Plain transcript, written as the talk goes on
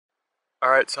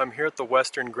Alright, so I'm here at the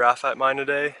Western Graphite Mine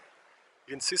today.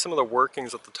 You can see some of the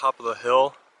workings at the top of the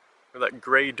hill where that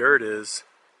gray dirt is.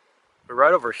 But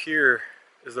right over here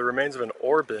is the remains of an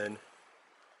ore bin.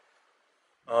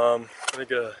 Let me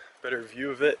get a better view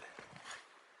of it.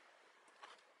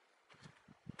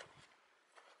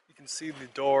 You can see the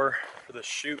door for the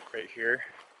chute right here.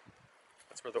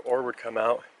 That's where the ore would come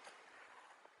out.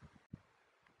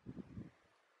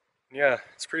 Yeah,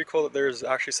 it's pretty cool that there's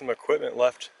actually some equipment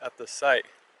left at the site.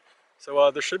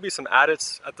 So there should be some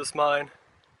adits at this mine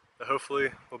that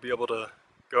hopefully we'll be able to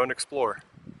go and explore.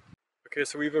 Okay,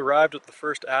 so we've arrived at the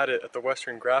first adit at the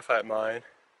Western Graphite Mine.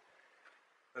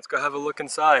 Let's go have a look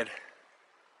inside.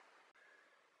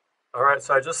 Alright,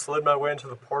 so I just slid my way into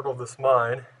the portal of this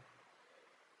mine.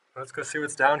 Let's go see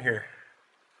what's down here.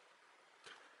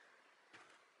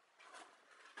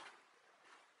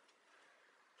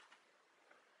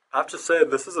 I have to say,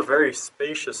 this is a very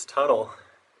spacious tunnel.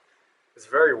 It's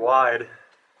very wide,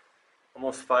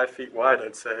 almost 5 feet wide,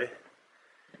 I'd say.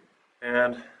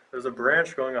 And there's a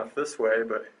branch going off this way,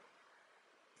 but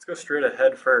let's go straight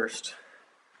ahead first.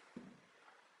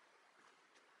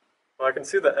 Well, I can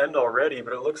see the end already,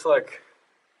 but it looks like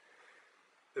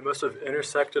they must have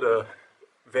intersected a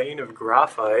vein of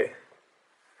graphite.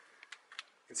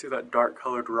 You can see that dark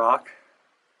colored rock.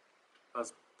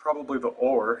 That's probably the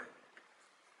ore.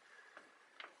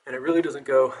 And it really doesn't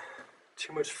go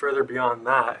too much further beyond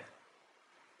that.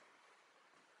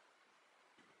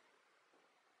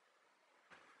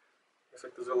 Looks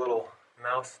like there's a little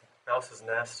mouse's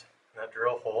nest in that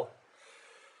drill hole.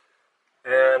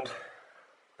 And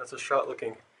that's a shot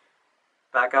looking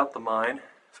back out the mine.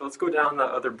 So let's go down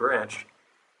that other branch.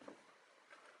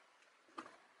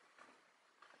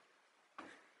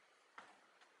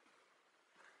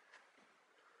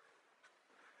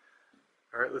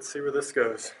 Alright, let's see where this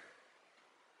goes.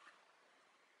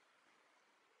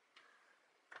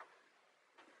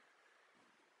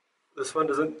 This one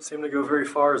doesn't seem to go very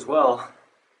far as well.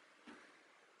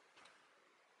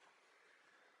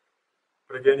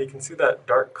 But again, you can see that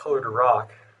dark colored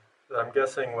rock that I'm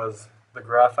guessing was the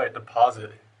graphite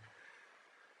deposit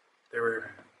they were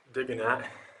digging at.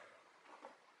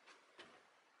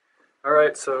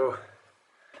 Alright, so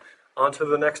on to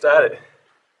the next adit.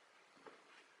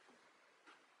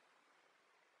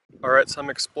 Alright, so I'm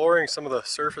exploring some of the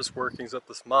surface workings at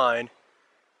this mine.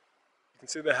 You can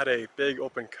see they had a big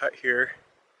open cut here,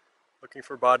 looking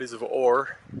for bodies of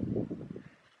ore.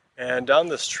 And down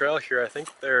this trail here, I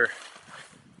think there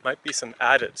might be some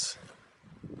adits.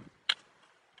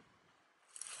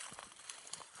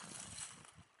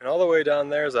 And all the way down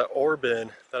there is that ore bin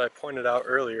that I pointed out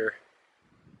earlier.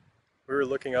 We were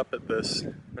looking up at this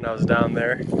when I was down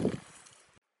there.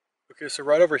 Okay, so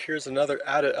right over here is another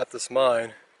adit at this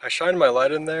mine. I shined my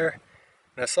light in there,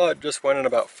 and I saw it just went in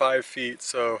about 5 feet,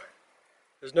 so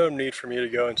there's no need for me to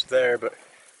go into there, but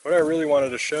what I really wanted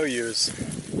to show you is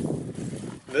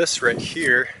this right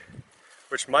here,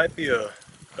 which might be a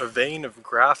vein of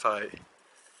graphite.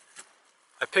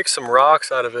 I picked some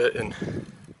rocks out of it, and it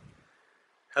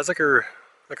has like a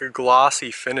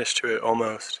glossy finish to it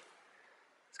almost.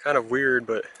 It's kind of weird,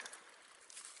 but I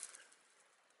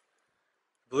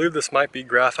believe this might be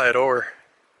graphite ore.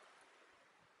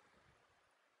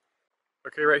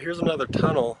 Okay, right here's another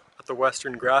tunnel at the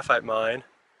Western Graphite Mine.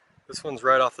 This one's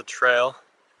right off the trail.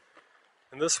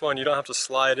 And this one you don't have to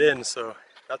slide in, so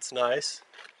that's nice.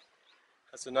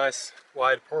 That's a nice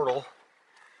wide portal.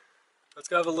 Let's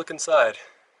go have a look inside.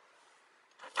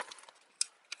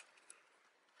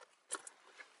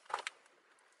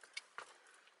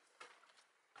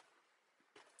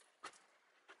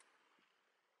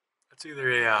 It's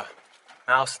either a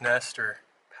mouse nest or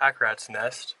pack rat's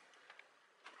nest.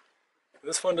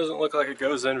 This one doesn't look like it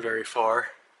goes in very far.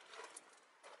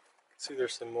 You can see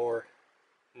there's some more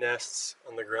nests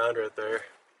on the ground right there.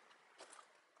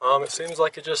 It seems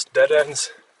like it just dead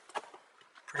ends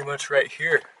pretty much right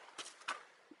here.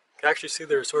 You can actually see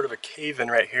there's sort of a cave in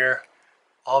right here.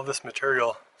 All of this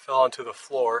material fell onto the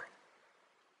floor.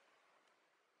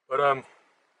 But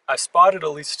I spotted at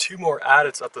least 2 more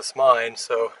adits at this mine,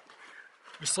 so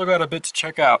we still got a bit to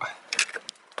check out.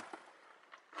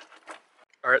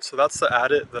 Alright, so that's the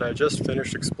adit that I just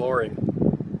finished exploring.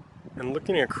 And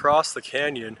looking across the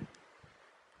canyon,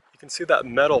 you can see that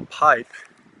metal pipe.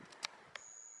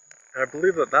 And I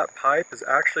believe that that pipe is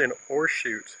actually an ore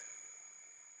chute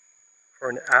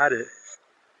for an adit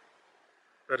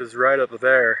that is right up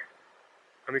there.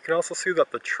 And we can also see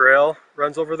that the trail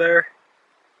runs over there.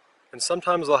 And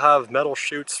sometimes they'll have metal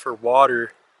chutes for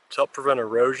water to help prevent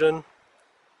erosion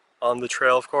on the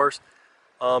trail, of course.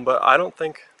 but I don't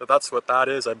think that that's what that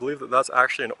is. I believe that that's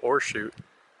actually an ore chute.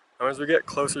 And as we get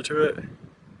closer to it,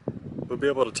 we'll be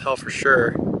able to tell for sure.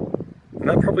 And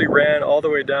that probably ran all the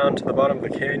way down to the bottom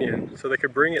of the canyon, so they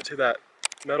could bring it to that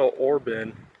metal ore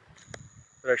bin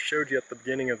that I showed you at the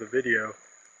beginning of the video.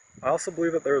 I also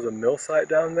believe that there was a mill site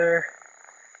down there,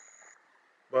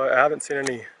 but I haven't seen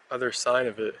any other sign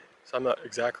of it, so I'm not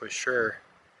exactly sure.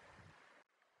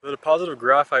 The deposit of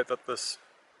graphite that this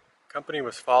company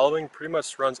was following pretty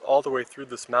much runs all the way through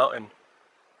this mountain.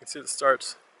 You can see it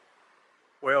starts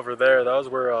way over there. That was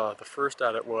where the first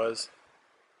adit was.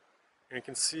 And you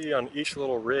can see on each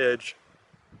little ridge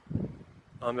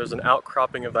there's an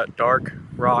outcropping of that dark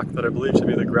rock that I believe to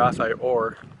be the graphite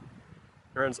ore.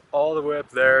 It runs all the way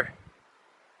up there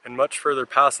and much further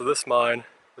past this mine.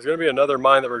 There's going to be another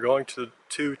mine that we're going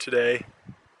to today.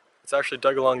 It's actually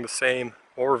dug along the same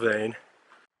ore vein.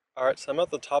 Alright, so I'm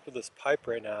at the top of this pipe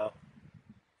right now,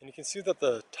 and you can see that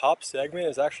the top segment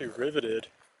is actually riveted.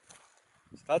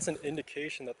 So that's an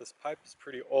indication that this pipe is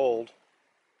pretty old.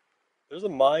 There's a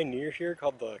mine near here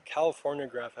called the California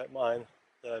Graphite Mine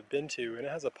that I've been to, and it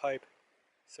has a pipe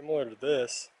similar to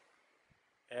this,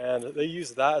 and they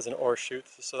use that as an ore chute,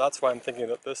 so that's why I'm thinking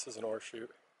that this is an ore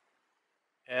chute.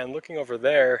 And looking over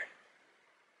there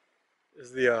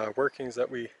is the workings that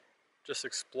we just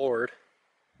explored.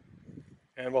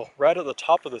 And well, right at the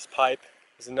top of this pipe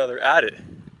is another adit.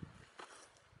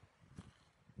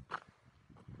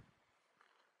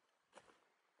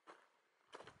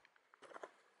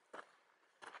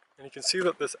 And you can see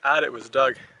that this adit was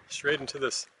dug straight into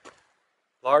this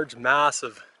large mass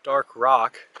of dark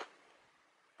rock.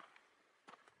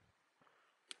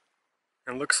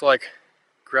 And looks like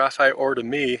graphite ore to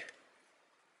me.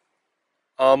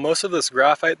 Most of this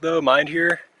graphite though, mined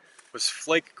here, was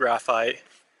flake graphite,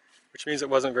 which means it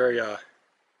wasn't very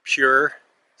pure,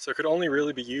 so it could only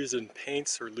really be used in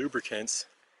paints or lubricants.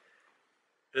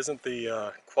 It isn't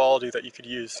the quality that you could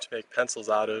use to make pencils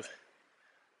out of.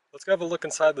 Let's go have a look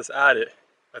inside this adit.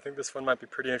 I think this one might be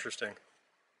pretty interesting.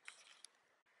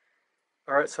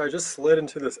 Alright, so I just slid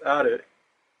into this adit,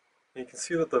 and you can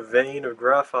see that the vein of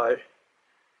graphite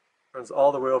runs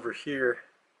all the way over here.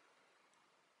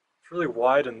 It's really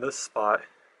wide in this spot,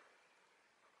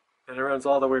 and it runs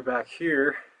all the way back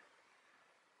here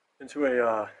into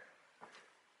a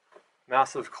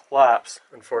massive collapse,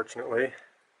 unfortunately.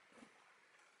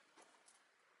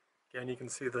 Again, you can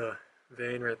see the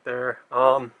vein right there.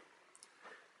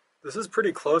 This is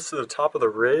pretty close to the top of the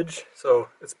ridge, so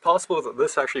it's possible that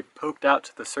this actually poked out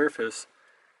to the surface.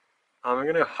 I'm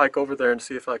going to hike over there and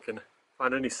see if I can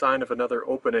find any sign of another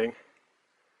opening.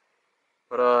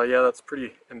 But yeah, that's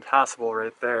pretty impassable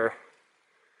right there.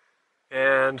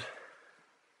 And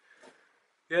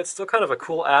yeah, it's still kind of a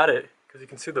cool adit because you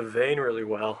can see the vein really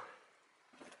well.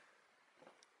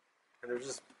 And there's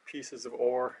just pieces of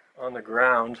ore on the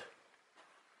ground.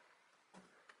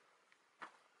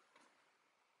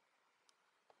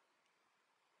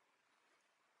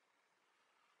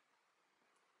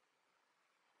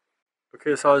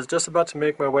 Okay, so I was just about to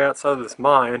make my way outside of this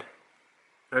mine,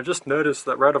 and I just noticed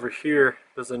that right over here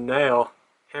there's a nail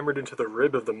hammered into the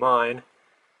rib of the mine.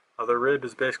 The rib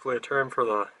is basically a term for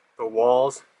the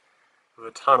walls of the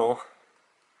tunnel.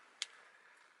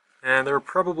 And they were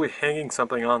probably hanging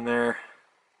something on there.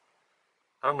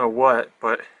 I don't know what,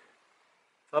 but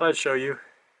thought I'd show you.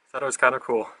 Thought it was kind of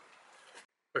cool.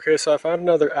 Okay, so I found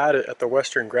another adit at the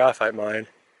Western Graphite Mine.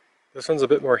 This one's a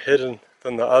bit more hidden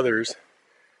than the others.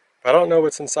 I don't know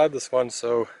what's inside this one,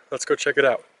 so let's go check it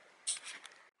out.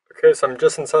 Okay, so I'm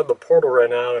just inside the portal right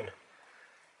now, and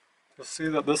you'll see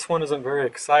that this one isn't very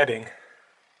exciting.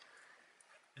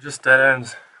 It just dead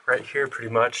ends right here pretty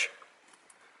much.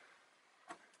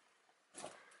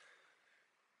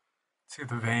 See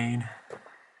the vein,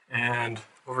 and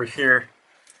over here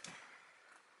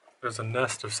there's a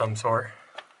nest of some sort,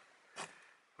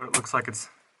 but it looks like it's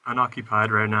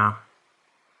unoccupied right now.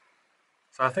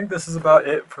 So I think this is about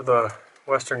it for the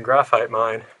Western Graphite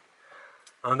Mine.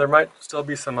 There might still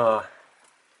be some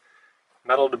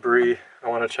metal debris I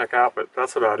want to check out, but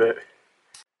that's about it.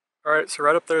 Alright, so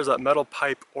right up there is that metal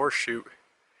pipe ore chute.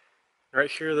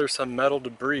 Right here there's some metal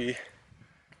debris.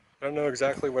 I don't know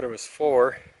exactly what it was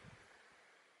for.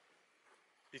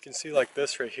 You can see like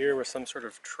this right here with some sort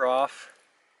of trough.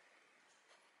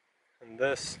 And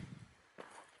this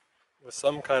with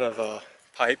some kind of a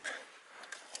pipe.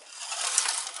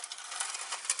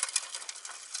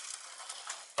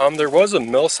 There was a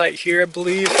mill site here, I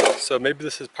believe, so maybe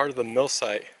this is part of the mill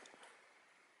site.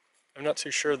 I'm not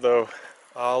too sure though.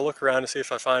 I'll look around and see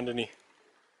if I find any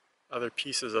other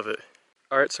pieces of it.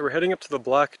 Alright, so we're heading up to the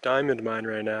Black Diamond Mine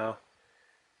right now.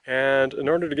 And in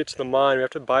order to get to the mine, we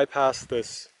have to bypass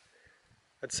this,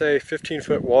 I'd say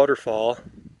 15-foot waterfall.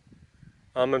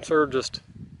 I'm sort of just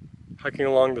hiking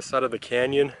along the side of the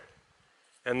canyon,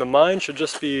 and the mine should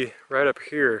just be right up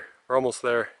here. We're almost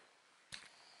there.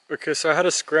 Okay, so I had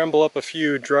to scramble up a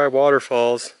few dry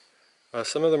waterfalls.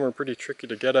 Some of them were pretty tricky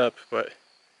to get up, but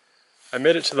I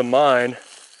made it to the mine.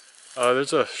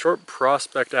 There's a short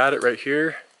prospect adit right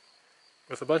here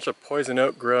with a bunch of poison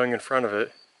oak growing in front of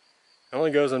it. It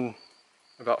only goes in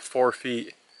about 4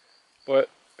 feet, but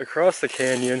across the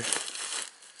canyon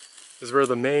is where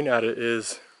the main adit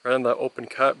is, right in that open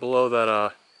cut below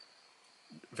that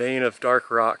vein of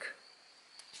dark rock.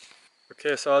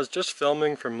 Okay, so I was just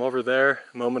filming from over there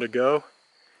a moment ago,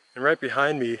 and right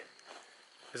behind me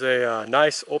is a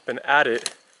nice open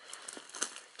adit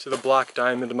to the Black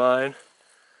Diamond Mine.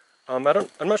 I'm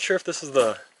not sure if this is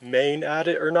the main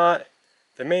adit or not.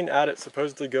 The main adit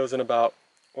supposedly goes in about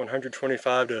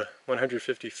 125 to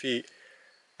 150 feet.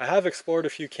 I have explored a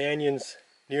few canyons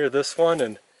near this one,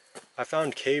 and I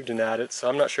found caved-in adits, so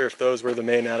I'm not sure if those were the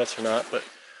main adits or not, but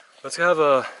let's have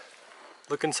a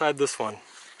look inside this one.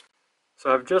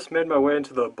 So I've just made my way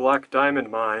into the Black Diamond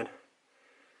Mine,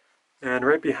 and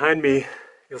right behind me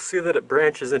you'll see that it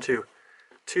branches into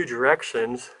 2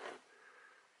 directions,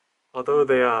 although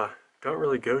they don't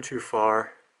really go too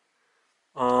far.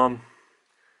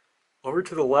 Over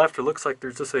to the left it looks like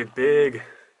there's just a big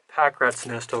pack rat's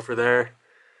nest over there,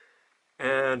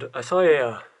 and I saw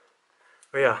a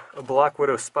black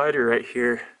widow spider right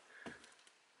here.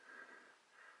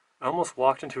 I almost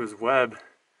walked into his web.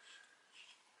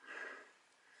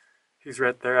 He's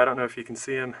right there, I don't know if you can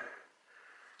see him.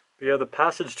 But yeah, the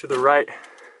passage to the right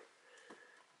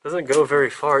doesn't go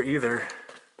very far either.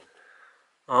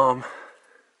 There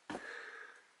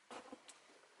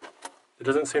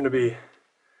doesn't seem to be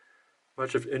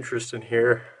much of interest in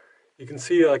here. You can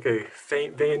see like a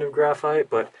faint vein of graphite,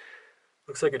 but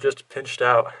looks like it just pinched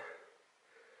out.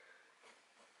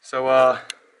 So I'm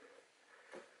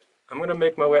gonna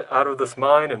make my way out of this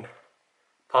mine and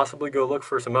possibly go look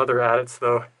for some other adits,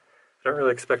 though I don't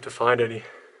really expect to find any.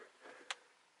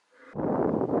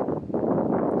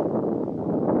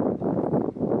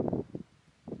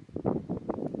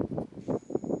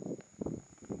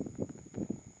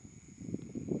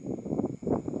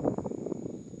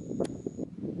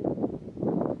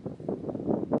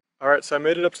 Alright, so I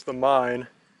made it up to the mine.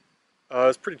 It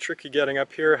was pretty tricky getting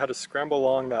up here. I had to scramble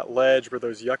along that ledge where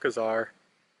those yuccas are.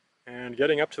 And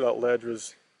getting up to that ledge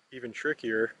was even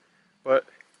trickier. But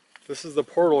this is the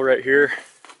portal right here.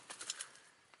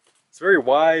 It's very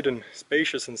wide and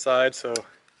spacious inside, so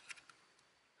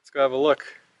let's go have a look.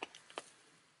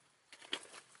 You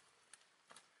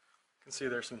can see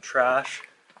there's some trash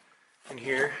in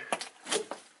here.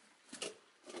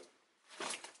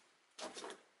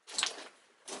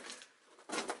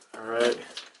 Alright,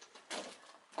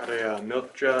 got a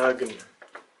milk jug, and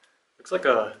looks like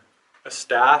a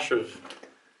stash of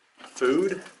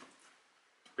food.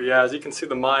 But yeah, as you can see,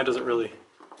 the mine doesn't really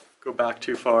go back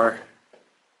too far.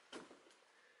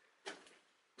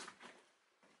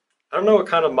 I don't know what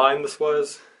kind of mine this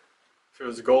was, if it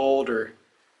was gold or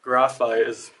graphite,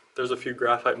 as there's a few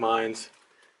graphite mines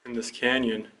in this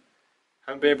canyon.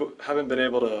 Haven't been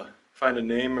able to find a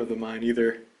name of the mine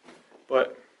either,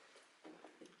 but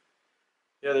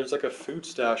yeah, there's like a food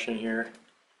stash in here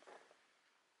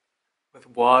with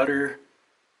water.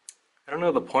 I don't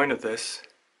know the point of this.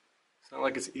 It's not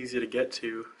like it's easy to get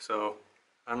to, so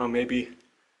I don't know, maybe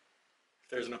if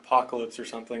there's an apocalypse or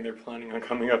something, they're planning on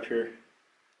coming up here.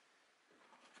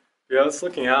 Yeah, it's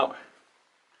looking out.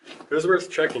 It was worth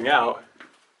checking out.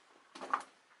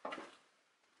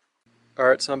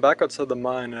 Alright, so I'm back outside the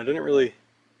mine. I didn't really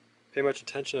pay much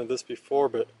attention to this before,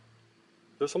 but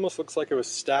this almost looks like it was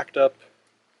stacked up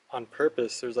on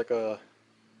purpose. There's like a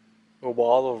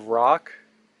wall of rock.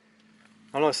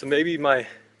 I don't know, so maybe my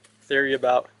theory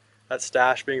about that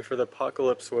stash being for the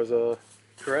apocalypse was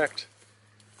correct.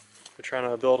 They're trying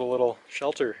to build a little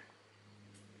shelter.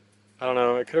 I don't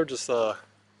know, it could have just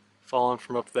fallen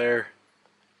from up there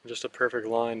in just a perfect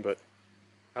line, but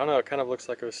I don't know, it kind of looks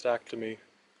like it was stacked to me.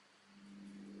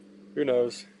 Who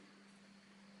knows?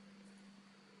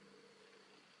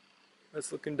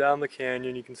 That's looking down the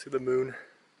canyon, you can see the moon.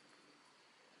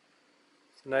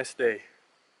 It's a nice day.